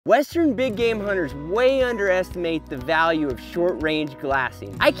Western big game hunters way underestimate the value of short-range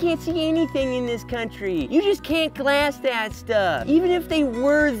glassing. I can't see anything in this country. You just can't glass that stuff. Even if they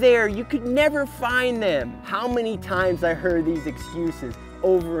were there, you could never find them. How many times I heard these excuses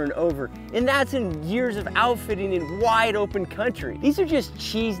over and over, and that's in years of outfitting in wide open country. These are just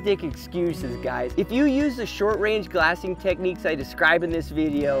cheese dick excuses, guys. If you use the short range glassing techniques I describe in this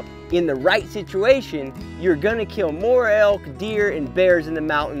video in the right situation, you're gonna kill more elk, deer, and bears in the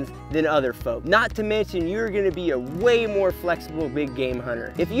mountains than other folk. Not to mention, you're gonna be a way more flexible big game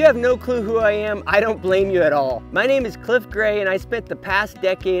hunter. If you have no clue who I am, I don't blame you at all. My name is Cliff Gray, and I spent the past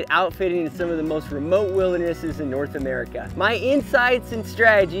decade outfitting in some of the most remote wildernesses in North America. My insights and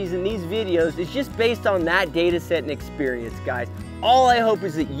strategies in these videos is just based on that data set and experience, guys. All I hope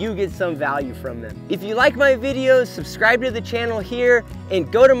is that you get some value from them. If you like my videos, subscribe to the channel here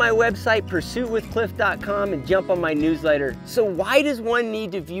and go to my website, pursuitwithcliff.com, and jump on my newsletter. So why does one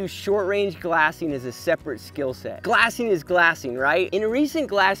need to view short-range glassing as a separate skill set? Glassing is glassing, right? In a recent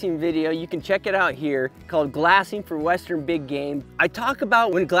glassing video, you can check it out here, called Glassing for Western Big Game, I talk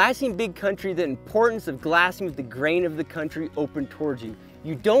about when glassing big country, the importance of glassing with the grain of the country open towards you.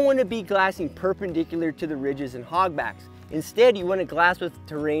 You don't want to be glassing perpendicular to the ridges and hogbacks. Instead, you want to glass with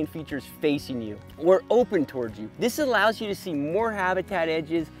terrain features facing you or open towards you. This allows you to see more habitat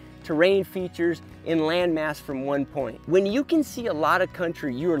edges, terrain features, and landmass from one point. When you can see a lot of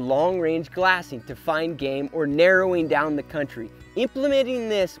country, you are long-range glassing to find game or narrowing down the country. Implementing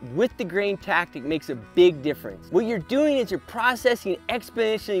this with the grain tactic makes a big difference. What you're doing is you're processing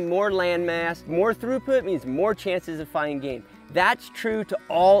exponentially more landmass. More throughput means more chances of finding game. That's true to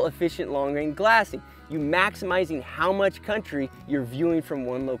all efficient long-range glassing. You're maximizing how much country you're viewing from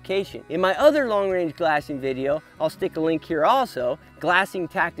one location. In my other long-range glassing video, I'll stick a link here also, Glassing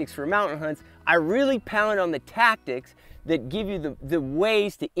Tactics for Mountain Hunts, I really pound on the tactics that give you the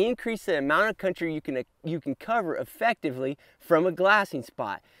ways to increase the amount of country you can cover effectively from a glassing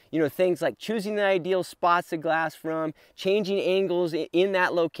spot. You know, things like choosing the ideal spots to glass from, changing angles in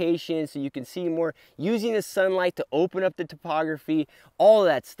that location so you can see more, using the sunlight to open up the topography, all of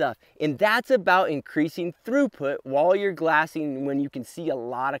that stuff. And that's about increasing throughput while you're glassing when you can see a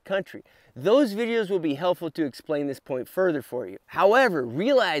lot of country. Those videos will be helpful to explain this point further for you. However,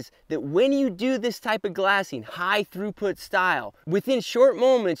 realize that when you do this type of glassing, high throughput style, within short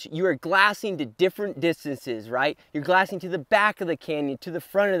moments, you are glassing to different distances, right? You're glassing to the back of the canyon, to the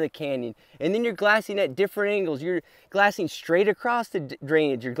front of the canyon, and then you're glassing at different angles. You're glassing straight across the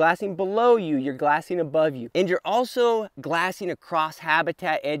drainage, you're glassing below you, you're glassing above you, and you're also glassing across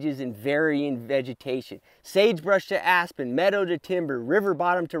habitat edges and varying vegetation. Sagebrush to aspen, meadow to timber, river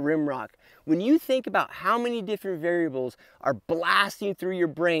bottom to rimrock. When you think about how many different variables are blasting through your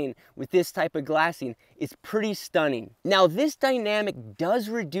brain with this type of glassing, it's pretty stunning. Now, this dynamic does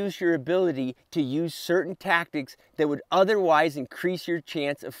reduce your ability to use certain tactics that would otherwise increase your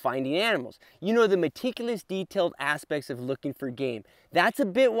chance of finding animals. You know, the meticulous, detailed aspects of looking for game. That's a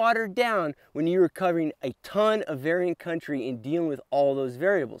bit watered down when you're covering a ton of varying country and dealing with all those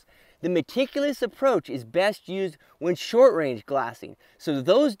variables. The meticulous approach is best used when short-range glassing. So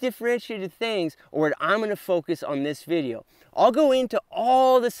those differentiated things are what I'm going to focus on this video. I'll go into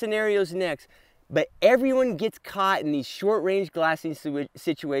all the scenarios next, but everyone gets caught in these short-range glassing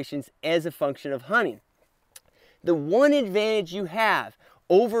situations as a function of hunting. The one advantage you have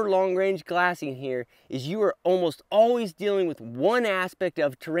over long-range glassing here is you are almost always dealing with one aspect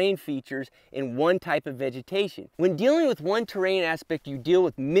of terrain features and one type of vegetation. When dealing with one terrain aspect, you deal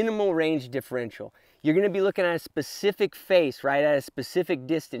with minimal range differential. You're going to be looking at a specific face, right, at a specific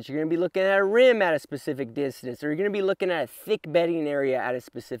distance. You're going to be looking at a rim at a specific distance, or you're going to be looking at a thick bedding area at a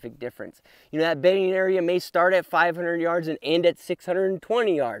specific difference. You know, that bedding area may start at 500 yards and end at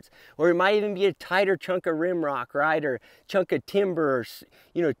 620 yards, or it might even be a tighter chunk of rim rock, right, or chunk of timber, or,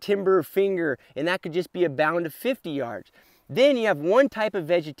 you know, timber finger, and that could just be a bound of 50 yards. Then you have one type of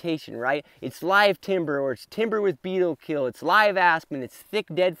vegetation, right? It's live timber, or it's timber with beetle kill, it's live aspen, it's thick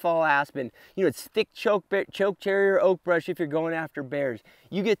deadfall aspen, you know, it's thick choke cherry or oak brush if you're going after bears.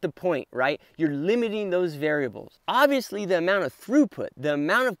 You get the point, right? You're limiting those variables. Obviously, the amount of throughput, the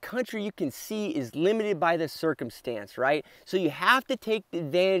amount of country you can see is limited by the circumstance, right? So you have to take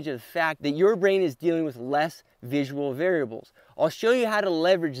advantage of the fact that your brain is dealing with less visual variables. I'll show you how to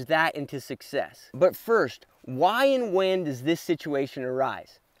leverage that into success. But first, why and when does this situation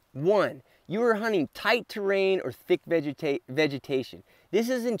arise? 1, you are hunting tight terrain or thick vegetation. This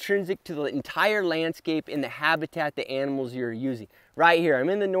is intrinsic to the entire landscape and the habitat, the animals you're using. Right here, I'm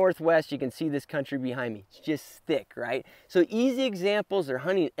in the Northwest, you can see this country behind me. It's just thick, right? So easy examples are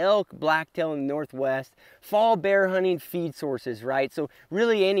hunting elk, blacktail in the Northwest, fall bear hunting, feed sources, right? So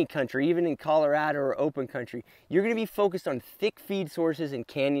really any country, even in Colorado or open country, you're gonna be focused on thick feed sources and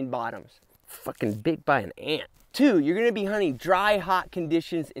canyon bottoms. Fucking bit by an ant. 2, you're gonna be hunting dry, hot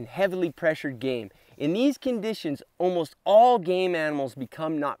conditions and heavily pressured game. In these conditions, almost all game animals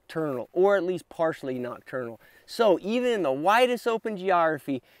become nocturnal, or at least partially nocturnal. So even in the widest open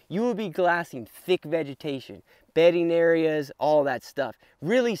geography, you will be glassing thick vegetation, bedding areas, all that stuff.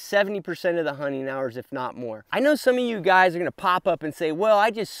 Really 70% of the hunting hours, if not more. I know some of you guys are gonna pop up and say, well, I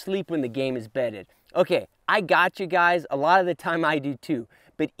just sleep when the game is bedded. Okay, I got you guys. A lot of the time I do too.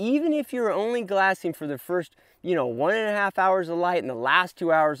 But even if you're only glassing for the first, 1.5 hours of light and the last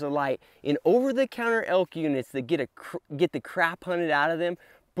 2 hours of light, in over-the-counter elk units that get the crap hunted out of them,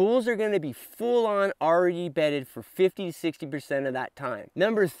 bulls are going to be full-on already bedded for 50 to 60% of that time.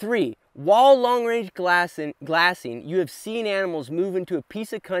 Number 3, while long-range glassing, you have seen animals move into a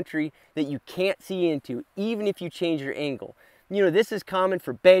piece of country that you can't see into, even if you change your angle. This is common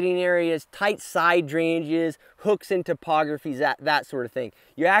for bedding areas, tight side drainages, hooks in topographies, that sort of thing.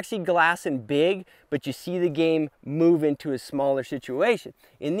 You're actually glassing big, but you see the game move into a smaller situation.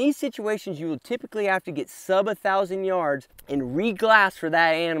 In these situations, you will typically have to get sub 1,000 yards and re-glass for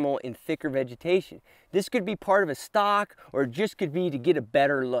that animal in thicker vegetation. This could be part of a stock, or it just could be to get a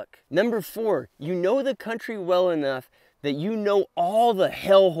better look. Number 4, you know the country well enough that you know all the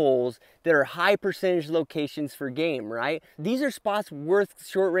hellholes that are high percentage locations for game, right? These are spots worth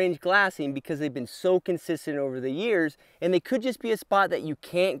short range glassing because they've been so consistent over the years, and they could just be a spot that you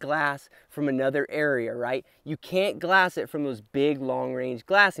can't glass from another area, right? You can't glass it from those big long range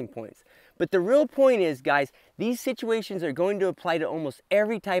glassing points. But the real point is, guys, these situations are going to apply to almost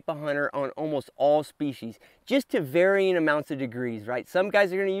every type of hunter on almost all species, just to varying amounts of degrees, right? Some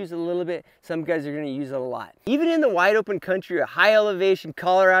guys are going to use it a little bit, some guys are going to use it a lot. Even in the wide open country or high elevation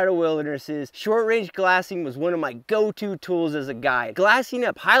Colorado wildernesses, short range glassing was one of my go-to tools as a guide. Glassing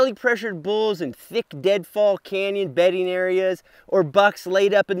up highly pressured bulls in thick deadfall canyon bedding areas, or bucks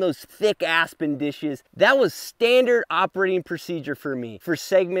laid up in those thick aspen dishes, that was standard operating procedure for me for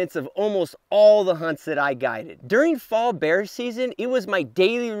segments of almost all the hunts that I guided. During fall bear season, it was my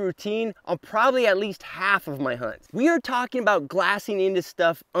daily routine on probably at least half of my hunts. We are talking about glassing into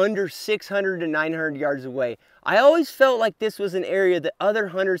stuff under 600 to 900 yards away. I always felt like this was an area that other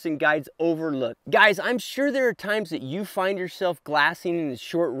hunters and guides overlook. Guys, I'm sure there are times that you find yourself glassing in the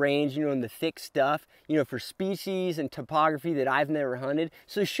short range, in the thick stuff, for species and topography that I've never hunted.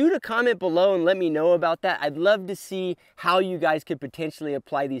 So shoot a comment below and let me know about that. I'd love to see how you guys could potentially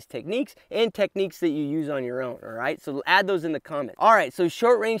apply these techniques and techniques that you use on your own, all right? So add those in the comments. All right, so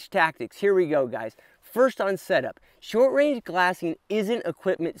short range tactics, here we go, guys. First, on setup, short range glassing isn't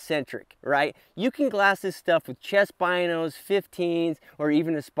equipment centric, right? You can glass this stuff with chest binos, 15s, or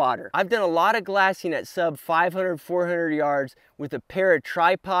even a spotter. I've done a lot of glassing at sub 500, 400 yards with a pair of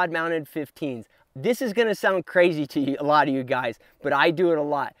tripod mounted 15s. This is gonna sound crazy to a lot of you guys, but I do it a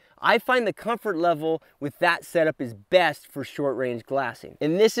lot. I find the comfort level with that setup is best for short range glassing.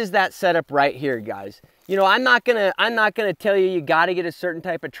 And this is that setup right here, guys. I'm not gonna tell you you gotta get a certain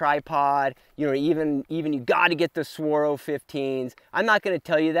type of tripod, even you gotta get the Swaro 15s. I'm not gonna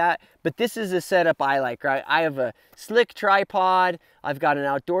tell you that, but this is a setup I like, right? I have a slick tripod, I've got an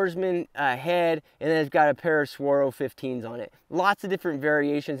outdoorsman head, and then I've got a pair of Swaro 15s on it. Lots of different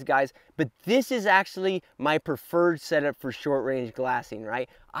variations, guys, but this is actually my preferred setup for short range glassing, right?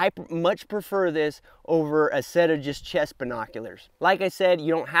 I much prefer this over a set of just chest binoculars. Like I said,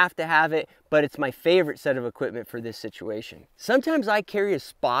 you don't have to have it, but it's my favorite set of equipment for this situation. Sometimes I carry a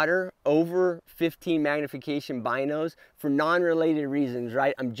spotter over 15 magnification binos for non-related reasons,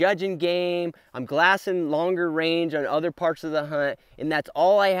 right? I'm judging game, I'm glassing longer range on other parts of the hunt, and that's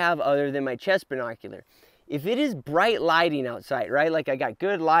all I have other than my chest binocular. If it is bright lighting outside, right? Like I got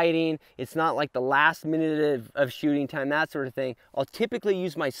good lighting, it's not like the last minute of shooting time, that sort of thing, I'll typically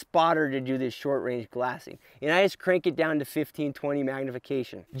use my spotter to do this short range glassing. And I just crank it down to 15, 20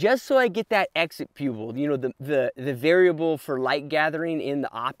 magnification. Just so I get that exit pupil, the variable for light gathering in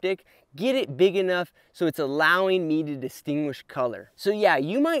the optic, get it big enough so it's allowing me to distinguish color. So yeah,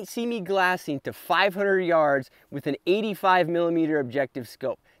 you might see me glassing to 500 yards with an 85mm objective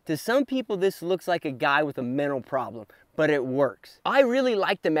scope. To some people, this looks like a guy with a mental problem, but it works. I really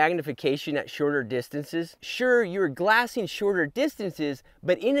like the magnification at shorter distances. Sure, you're glassing shorter distances,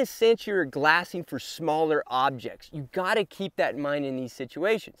 but in a sense, you're glassing for smaller objects. You gotta keep that in mind in these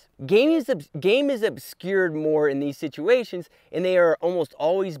situations. Game is obscured more in these situations, and they are almost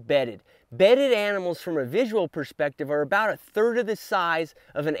always bedded. Bedded animals from a visual perspective are about a third of the size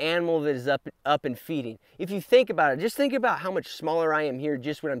of an animal that is up and feeding. If you think about it, just think about how much smaller I am here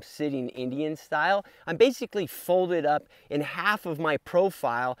just when I'm sitting Indian style. I'm basically folded up, and half of my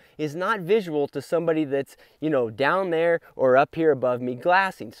profile is not visual to somebody that's, you know, down there or up here above me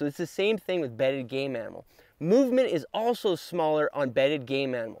glassing. So it's the same thing with bedded game animal. Movement is also smaller on bedded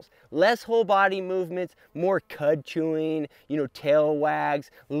game animals. Less whole body movements, more cud chewing, you know, tail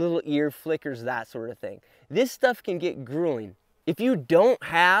wags, little ear flickers, that sort of thing. This stuff can get grueling. If you don't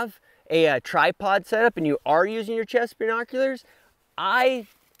have a tripod setup and you are using your chest binoculars, I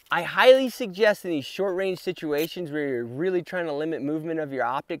highly suggest in these short range situations where you're really trying to limit movement of your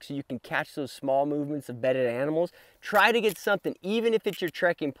optics so you can catch those small movements of bedded animals, try to get something, even if it's your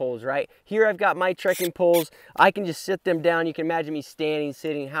trekking poles, right? Here I've got my trekking poles. I can just sit them down. You can imagine me standing,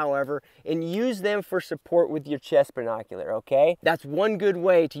 sitting, however, and use them for support with your chest binocular, okay? That's one good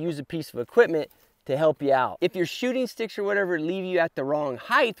way to use a piece of equipment to help you out. If your shooting sticks or whatever leave you at the wrong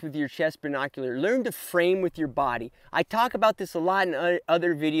height with your chest binocular, learn to frame with your body. I talk about this a lot in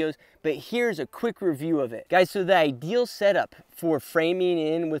other videos, but here's a quick review of it. Guys, so the ideal setup for framing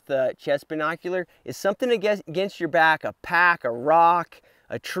in with the chest binocular is something against your back, a pack, a rock,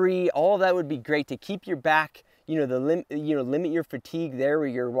 a tree, all of that would be great to keep your back, you know, limit your fatigue there where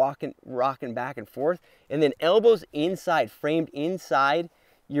you're rocking back and forth. And then elbows inside, framed inside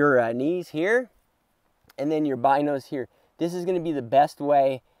your knees here, and then your binos here. This is going to be the best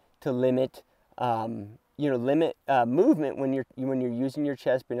way to limit, movement when you're using your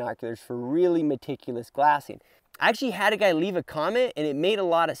chest binoculars for really meticulous glassing. I actually had a guy leave a comment, and it made a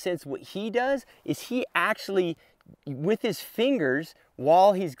lot of sense. What he does is he actually, with his fingers,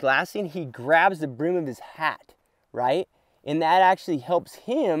 while he's glassing, he grabs the brim of his hat, right? And that actually helps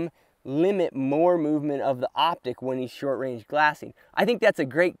him limit more movement of the optic when he's short range glassing. I think that's a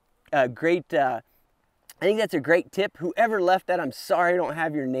great tip. Whoever left that, I'm sorry I don't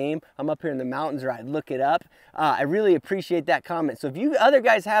have your name. I'm up here in the mountains, or I'd look it up. I really appreciate that comment. So if you other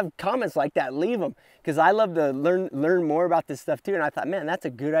guys have comments like that, leave them, because I love to learn more about this stuff too. And I thought, man, that's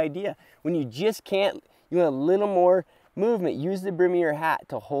a good idea. When you just can't, you want a little more movement, use the brim of your hat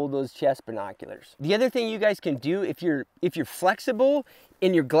to hold those chest binoculars. The other thing you guys can do, if you're flexible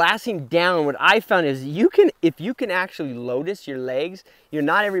and you're glassing down, what I found is if you can actually lotus your legs,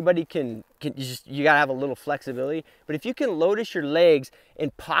 not everybody can you gotta have a little flexibility, but if you can lotus your legs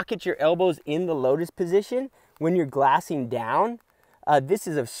and pocket your elbows in the lotus position when you're glassing down, this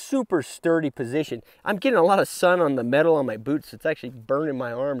is a super sturdy position. I'm getting a lot of sun on the metal on my boots, so it's actually burning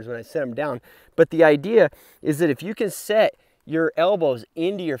my arms when I set them down. But the idea is that if you can set your elbows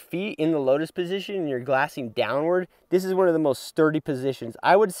into your feet in the lotus position and you're glassing downward, this is one of the most sturdy positions.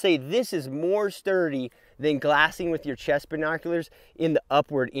 I would say this is more sturdy than glassing with your chest binoculars in the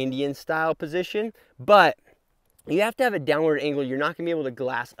upward Indian style position, but you have to have a downward angle. You're not gonna be able to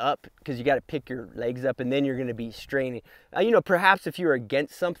glass up because you gotta pick your legs up, and then you're gonna be straining. Perhaps if you're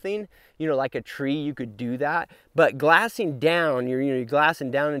against something, like a tree, you could do that. But glassing down, you're glassing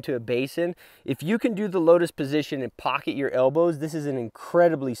down into a basin. If you can do the lotus position and pocket your elbows, this is an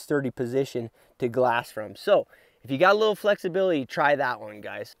incredibly sturdy position to glass from. So if you got a little flexibility, try that one,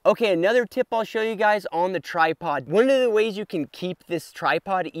 guys. Okay, another tip I'll show you guys on the tripod. One of the ways you can keep this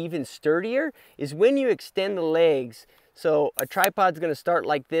tripod even sturdier is when you extend the legs. So a tripod's gonna start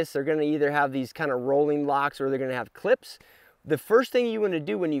like this. They're gonna either have these kind of rolling locks or they're gonna have clips. The first thing you wanna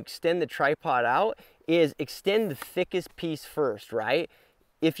do when you extend the tripod out is extend the thickest piece first, right?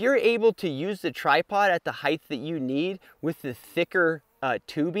 If you're able to use the tripod at the height that you need with the thicker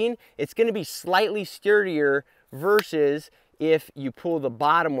tubing, it's gonna be slightly sturdier versus if you pull the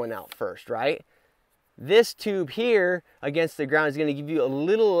bottom one out first, right? This tube here against the ground is going to give you a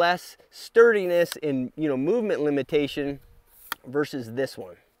little less sturdiness and movement limitation versus this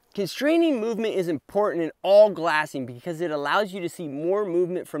one. Constraining movement is important in all glassing because it allows you to see more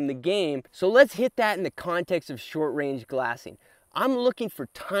movement from the game. So let's hit that in the context of short range glassing. I'm looking for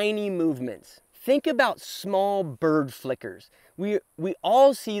tiny movements. Think about small bird flickers. We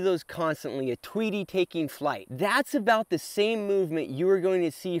all see those constantly, a tweety taking flight. That's about the same movement you are going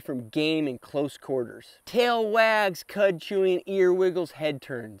to see from game in close quarters. Tail wags, cud chewing, ear wiggles, head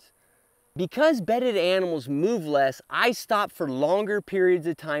turns. Because bedded animals move less, I stop for longer periods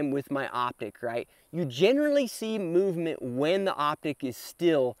of time with my optic, right? you generally see movement when the optic is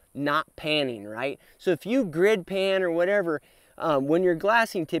still, not panning, right? So if you grid pan or whatever, when you're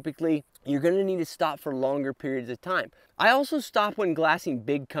glassing typically, you're gonna need to stop for longer periods of time. I also stop when glassing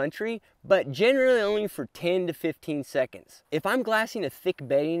big country, but generally only for 10 to 15 seconds. If I'm glassing a thick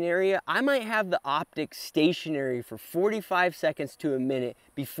bedding area, I might have the optic stationary for 45 seconds to a minute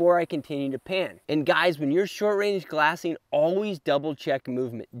before I continue to pan. And guys, when you're short range glassing, always double check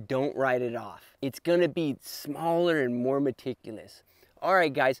movement. Don't write it off. It's gonna be smaller and more meticulous. All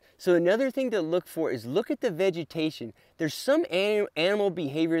right, guys, so another thing to look for is look at the vegetation. There's some animal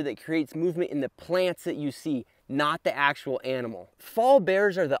behavior that creates movement in the plants that you see, not the actual animal. Fall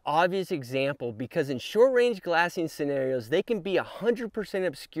bears are the obvious example because in short range glassing scenarios, they can be 100%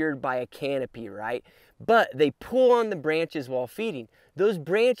 obscured by a canopy, right? But they pull on the branches while feeding. Those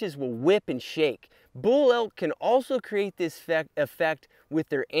branches will whip and shake. Bull elk can also create this effect with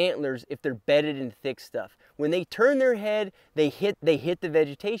their antlers if they're bedded in thick stuff. When they turn their head, they hit the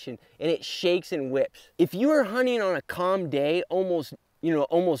vegetation and it shakes and whips. If you are hunting on a calm day, almost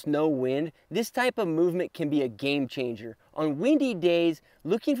no wind, this type of movement can be a game changer. On windy days,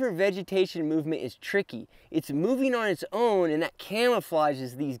 looking for vegetation movement is tricky. It's moving on its own and that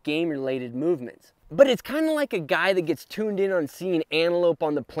camouflages these game-related movements. But it's kind of like a guy that gets tuned in on seeing antelope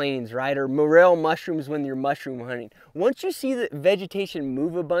on the plains, right? Or morel mushrooms when you're mushroom hunting. Once you see the vegetation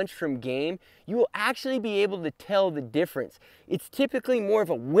move a bunch from game, you will actually be able to tell the difference. It's typically more of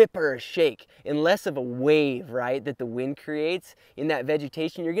a whip or a shake and less of a wave, right, that the wind creates in that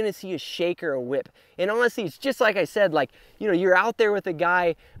vegetation. You're gonna see a shake or a whip. And honestly, it's just like I said, like, you're out there with a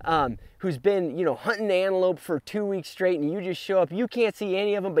guy who's been, hunting antelope for 2 weeks straight and you just show up, you can't see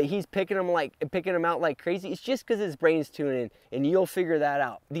any of them, but he's picking them out like crazy. It's just because his brain's tuning in and you'll figure that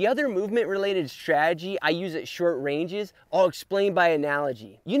out. The other movement related strategy I use at short ranges, I'll explain by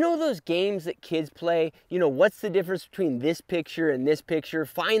analogy. You know those games that kids play, what's the difference between this picture and this picture?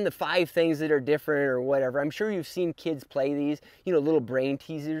 Find the 5 things that are different or whatever. I'm sure you've seen kids play these, little brain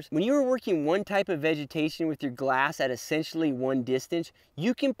teasers. When you are working one type of vegetation with your glass at essentially one distance,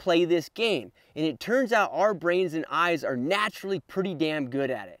 you can play this game. And it turns out our brains and eyes are naturally pretty damn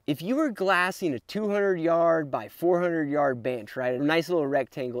good at it. If you were glassing a 200 yard by 400 yard bench, right, a nice little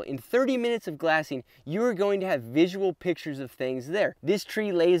rectangle, in 30 minutes of glassing, you are going to have visual pictures of things there. This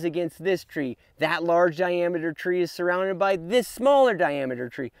tree lays against this tree. That large diameter tree is surrounded by this smaller diameter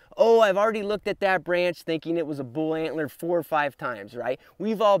tree. Oh, I've already looked at that branch thinking it was a bull antler 4 or 5 times, right?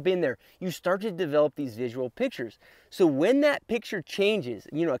 We've all been there. You start to develop these visual pictures. So when that picture changes,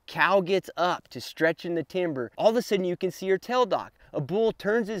 a cow gets up to stretch in the timber, all of a sudden you can see her tail dock. A bull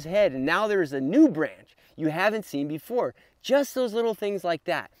turns his head and now there's a new branch you haven't seen before. Just those little things like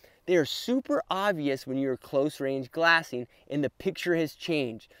that. They are super obvious when you're close range glassing and the picture has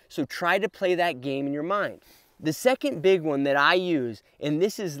changed. So try to play that game in your mind. The second big one that I use, and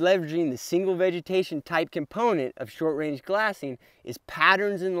this is leveraging the single vegetation type component of short range glassing, is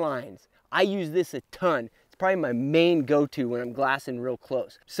patterns and lines. I use this a ton. Probably my main go-to when I'm glassing real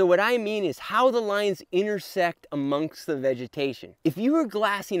close. So what I mean is how the lines intersect amongst the vegetation. If you were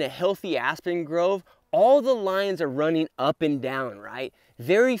glassing a healthy aspen grove, all the lines are running up and down, right?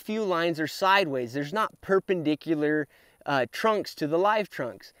 Very few lines are sideways. There's not perpendicular trunks to the live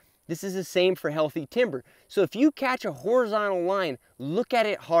trunks. This is the same for healthy timber. So if you catch a horizontal line, look at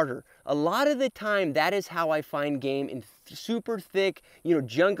it harder. A lot of the time, that is how I find game in super thick,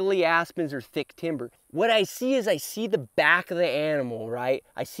 jungly aspens or thick timber. What I see is I see the back of the animal, right?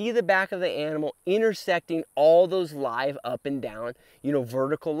 I see the back of the animal intersecting all those live up and down,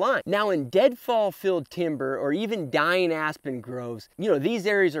 vertical lines. Now in deadfall filled timber or even dying aspen groves, these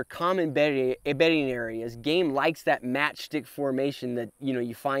areas are common bedding areas. Game likes that matchstick formation that,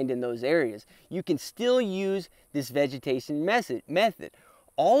 you find in those areas. You can still use this vegetation method.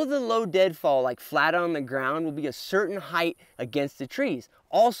 All of the low deadfall, like flat on the ground, will be a certain height against the trees.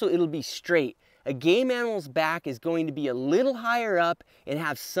 Also, it'll be straight. A game animal's back is going to be a little higher up and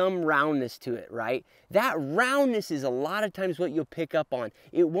have some roundness to it, right? That roundness is a lot of times what you'll pick up on.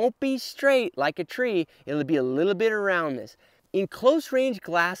 It won't be straight like a tree, it'll be a little bit of roundness. In close range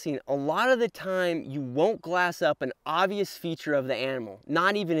glassing, a lot of the time you won't glass up an obvious feature of the animal,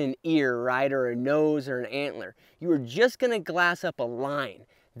 not even an ear, right, or a nose or an antler. You are just gonna glass up a line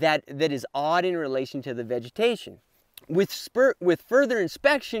that is odd in relation to the vegetation. With further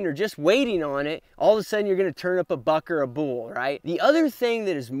inspection or just waiting on it, all of a sudden you're going to turn up a buck or a bull, right? The other thing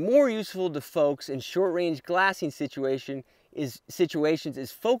that is more useful to folks in short range glassing situations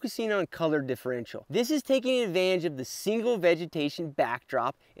is focusing on color differential. This is taking advantage of the single vegetation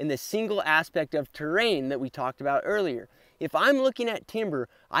backdrop and the single aspect of terrain that we talked about earlier. If I'm looking at timber,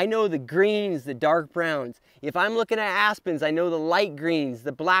 I know the greens, the dark browns. If I'm looking at aspens, I know the light greens,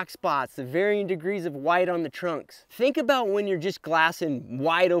 the black spots, the varying degrees of white on the trunks. Think about when you're just glassing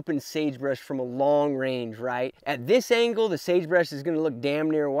wide open sagebrush from a long range, right? At this angle, the sagebrush is gonna look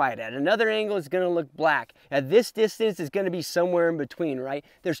damn near white. At another angle, it's gonna look black. At this distance, it's gonna be somewhere in between, right?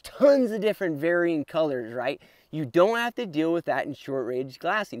 There's tons of different varying colors, right? You don't have to deal with that in short range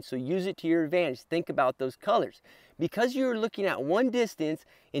glassing, so use it to your advantage. Think about those colors. Because you're looking at one distance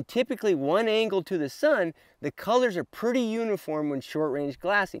and typically one angle to the sun, the colors are pretty uniform when short range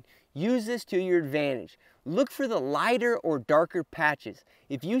glassing. Use this to your advantage. Look for the lighter or darker patches.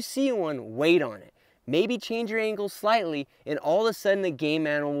 If you see one, wait on it. Maybe change your angle slightly and all of a sudden the game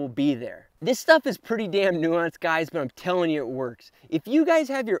animal will be there. This stuff is pretty damn nuanced, guys, but I'm telling you it works. If you guys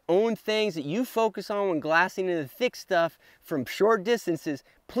have your own things that you focus on when glassing in the thick stuff from short distances,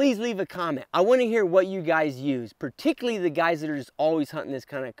 please leave a comment. I want to hear what you guys use, particularly the guys that are just always hunting this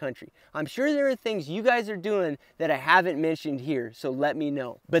kind of country. I'm sure there are things you guys are doing that I haven't mentioned here, so let me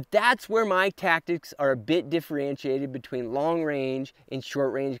know. But that's where my tactics are a bit differentiated between long range and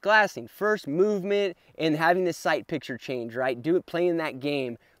short range glassing. First, movement and having the sight picture change, right? Do it playing that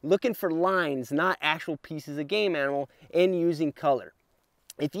game. Looking for lines, not actual pieces of game animal, and using color.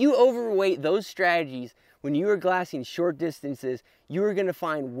 If you overweight those strategies when you are glassing short distances, you are going to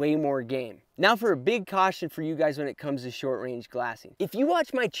find way more game. Now for a big caution for you guys when it comes to short range glassing. If you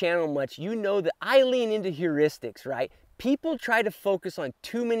watch my channel much, you know that I lean into heuristics, right? People try to focus on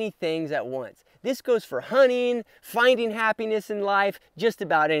too many things at once. This goes for hunting, finding happiness in life, just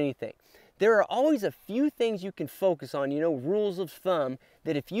about anything. There are always a few things you can focus on, rules of thumb,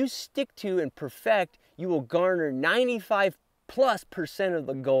 that if you stick to and perfect, you will garner 95+% of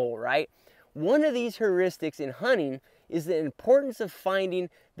the goal, right? One of these heuristics in hunting is the importance of finding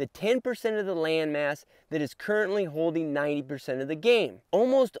the 10% of the landmass that is currently holding 90% of the game.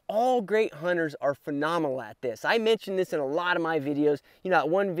 Almost all great hunters are phenomenal at this. I mentioned this in a lot of my videos. That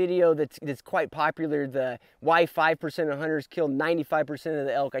one video that's quite popular, the why 5% of hunters kill 95% of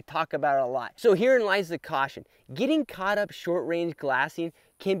the elk, I talk about it a lot. So herein lies the caution. Getting caught up short range glassing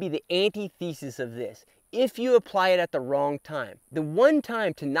can be the antithesis of this if you apply it at the wrong time. The one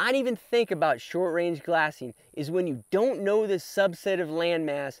time to not even think about short range glassing is when you don't know the subset of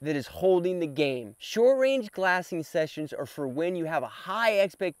landmass that is holding the game. Short range glassing sessions are for when you have a high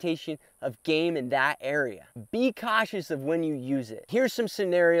expectation of game in that area. Be cautious of when you use it. Here's some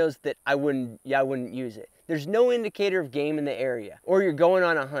scenarios that I wouldn't use it. There's no indicator of game in the area, or you're going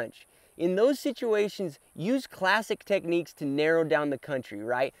on a hunch. In those situations, use classic techniques to narrow down the country,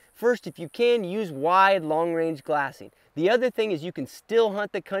 right? First, if you can, use wide, long-range glassing. The other thing is you can still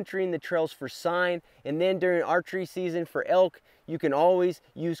hunt the country and the trails for sign, and then during archery season for elk, you can always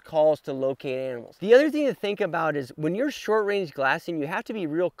use calls to locate animals. The other thing to think about is when you're short range glassing, you have to be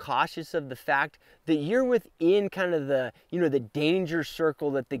real cautious of the fact that you're within kind of the, the danger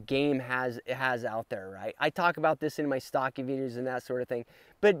circle that the game has out there, right? I talk about this in my stocky videos and that sort of thing.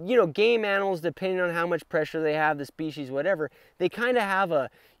 But, game animals, depending on how much pressure they have, the species, whatever, they kind of have a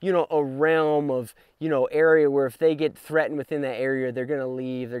realm of, area where if they get threatened within that area, they're going to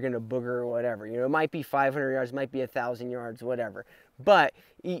leave, they're going to booger or whatever. It might be 500 yards, might be 1,000 yards, whatever. But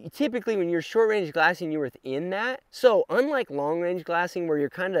typically when you're short range glassing, you're within that. So unlike long range glassing where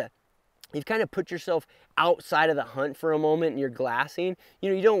you've kind of put yourself outside of the hunt for a moment and you're glassing,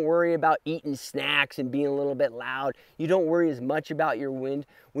 you don't worry about eating snacks and being a little bit loud. You don't worry as much about your wind.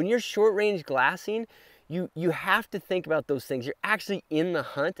 When you're short range glassing, you have to think about those things. You're actually in the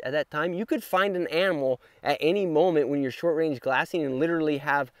hunt at that time. You could find an animal at any moment when you're short range glassing and literally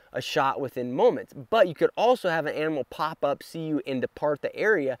have a shot within moments. But you could also have an animal pop up, see you, and depart the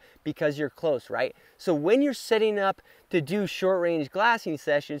area because you're close, right? So when you're setting up to do short range glassing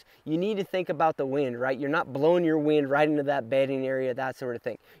sessions, you need to think about the wind, right? You're not blowing your wind right into that bedding area, that sort of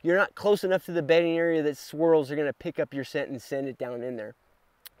thing. You're not close enough to the bedding area that squirrels are gonna pick up your scent and send it down in there.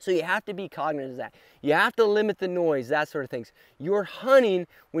 So you have to be cognizant of that. You have to limit the noise, that sort of things. You're hunting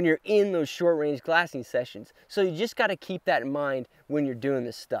when you're in those short range glassing sessions. So you just gotta keep that in mind when you're doing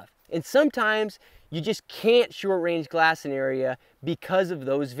this stuff. And sometimes you just can't short range glass an area because of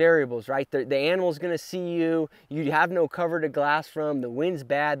those variables, right? The animal's gonna see you, you have no cover to glass from, the wind's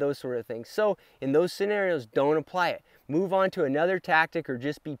bad, those sort of things. So in those scenarios, don't apply it. Move on to another tactic or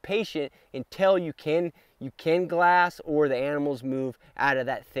just be patient until you can glass or the animals move out of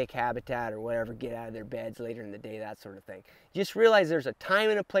that thick habitat or whatever, get out of their beds later in the day, that sort of thing. Just realize there's a time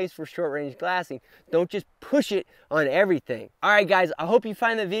and a place for short range glassing. Don't just push it on everything. All right, guys, I hope you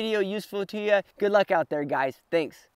find the video useful to you. Good luck out there, guys. Thanks.